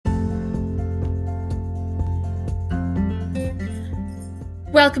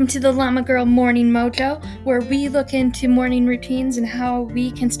Welcome to the Llama Girl Morning Mojo, where we look into morning routines and how we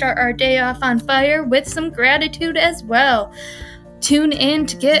can start our day off on fire with some gratitude as well. Tune in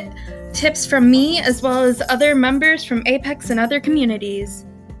to get tips from me as well as other members from Apex and other communities.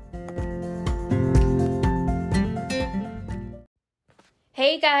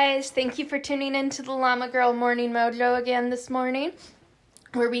 Hey guys, thank you for tuning in to the Llama Girl Morning Mojo again this morning,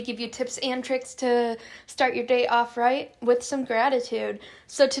 where we give you tips and tricks to start your day off right with some gratitude.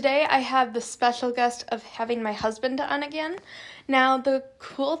 So today I have the special guest of having my husband on again. Now, the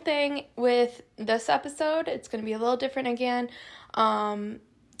cool thing with this episode, it's going to be a little different again.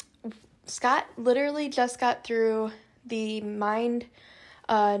 Scott literally just got through the mind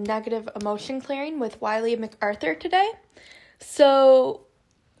negative emotion clearing with Wiley MacArthur today. So,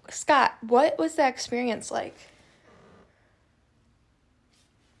 Scott, what was that experience like?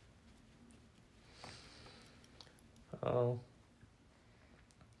 Oh,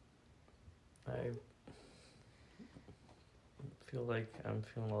 I feel like I'm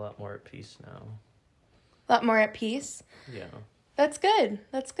feeling a lot more at peace now. A lot more at peace? Yeah. That's good.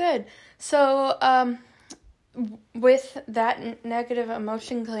 That's good. So, with that negative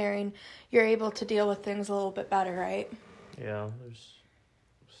emotion clearing, you're able to deal with things a little bit better, right? Yeah, there's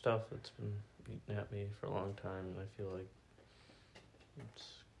stuff that's been eating at me for a long time, and I feel like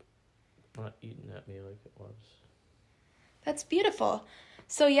it's not eating at me like it was. That's beautiful.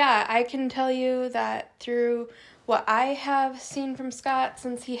 So yeah, I can tell you that through what I have seen from Scott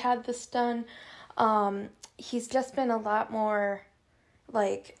since he had this done, he's just been a lot more,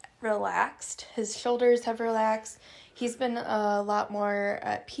 relaxed. His shoulders have relaxed. He's been a lot more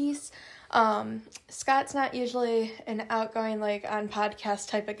at peace. Scott's not usually an outgoing, on podcast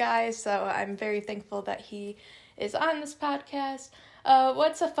type of guy, so I'm very thankful that he is on this podcast.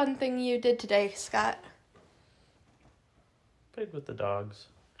 What's a fun thing you did today, Scott? Played with the dogs.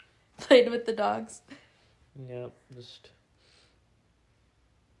 Played with the dogs. Yep, just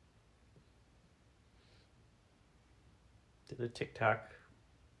did a TikTok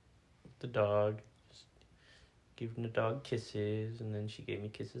with the dog. Just giving the dog kisses, and then she gave me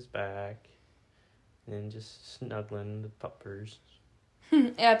kisses back. And then just snuggling the puppers.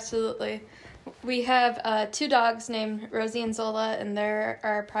 Absolutely. We have 2 dogs named Rosie and Zola, and they're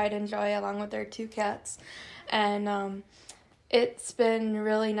our pride and joy along with their 2 cats. And it's been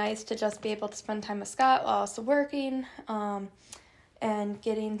really nice to just be able to spend time with Scott while also working and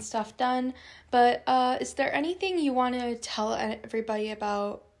getting stuff done. But is there anything you want to tell everybody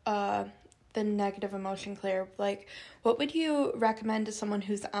about the negative emotion clear? What would you recommend to someone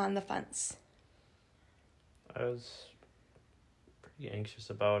who's on the fence? I was pretty anxious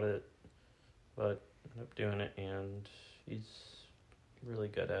about it, but ended up doing it, and he's really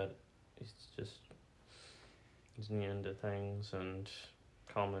good at it. He's into things and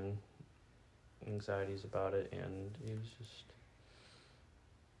calming anxieties about it, and he was just,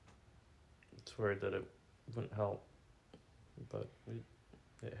 it's worried that it wouldn't help, but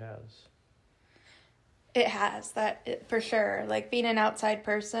it has. It has, for sure. Being an outside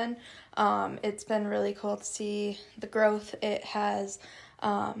person, it's been really cool to see the growth it has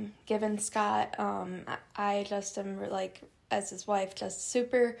given Scott. I just am, as his wife, just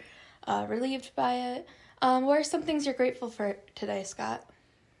super relieved by it. What are some things you're grateful for today, Scott?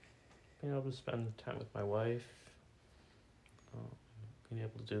 Being able to spend time with my wife, being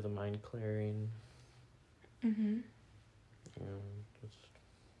able to do the mind clearing, and just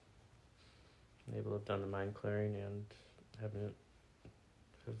being able to have done the mind clearing and having it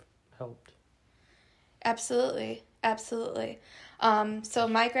have helped. Absolutely. Absolutely. So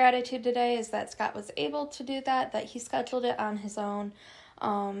my gratitude today is that Scott was able to do that he scheduled it on his own,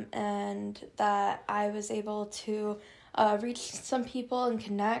 and that I was able to reach some people and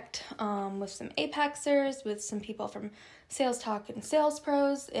connect with some Apexers, with some people from Sales Talk and Sales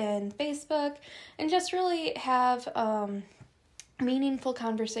Pros and Facebook, and just really have meaningful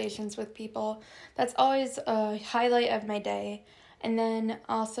conversations with people. That's always a highlight of my day. And then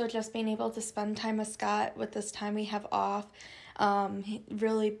also just being able to spend time with Scott with this time we have off,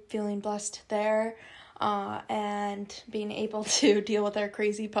 really feeling blessed there. And being able to deal with our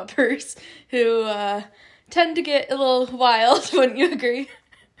crazy puppers who tend to get a little wild, wouldn't you agree?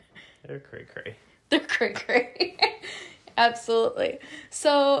 They're cray-cray. They're cray-cray. Absolutely.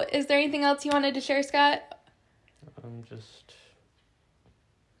 So, is there anything else you wanted to share, Scott? I'm just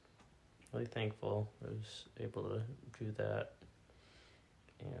really thankful I was able to do that.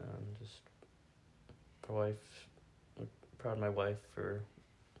 And just proud of my wife for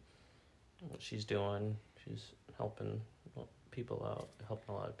what she's doing. She's helping people out,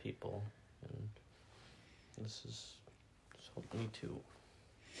 helping a lot of people, and this has helped me too.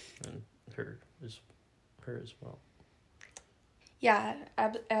 and her as well. Yeah,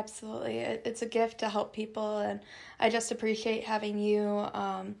 absolutely. It's a gift to help people, and I just appreciate having you,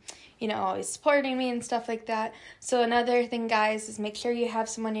 always supporting me and stuff like that. So another thing, guys, is make sure you have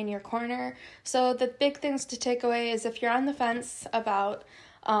someone in your corner. So the big things to take away is if you're on the fence about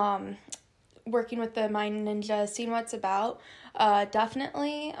working with the Mind Ninja, seeing what it's about,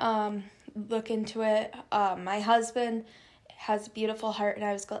 definitely look into it. My husband has a beautiful heart, and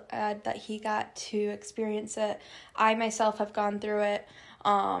I was glad that he got to experience it. I myself have gone through it.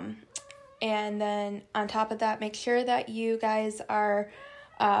 And then on top of that, make sure that you guys are,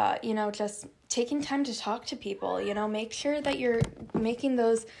 just taking time to talk to people. Make sure that you're making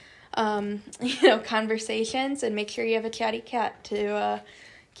those, conversations, and make sure you have a chatty cat to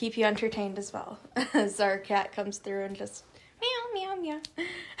keep you entertained as well, as our cat comes through and just meow, meow, meow.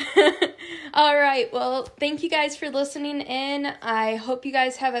 All right, well, thank you guys for listening in. I hope you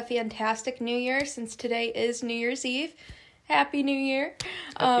guys have a fantastic New Year, since today is New Year's Eve. Happy New Year.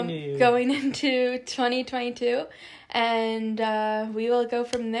 Happy New Year. Going into 2022, and we will go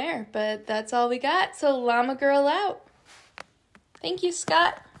from there, but that's all we got, so Llama Girl out. Thank you,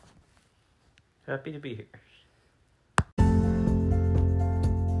 Scott. Happy to be here.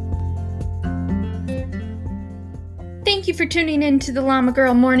 Thank you for tuning in to the Llama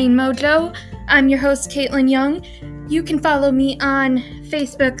Girl Morning Mojo. I'm your host, Caitlin Young. You can follow me on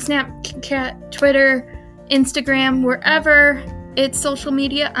Facebook, Snapchat, Twitter, Instagram, wherever it's social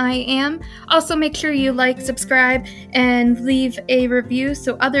media, I am. Also, make sure you like, subscribe, and leave a review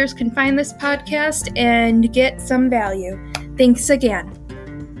so others can find this podcast and get some value. Thanks again.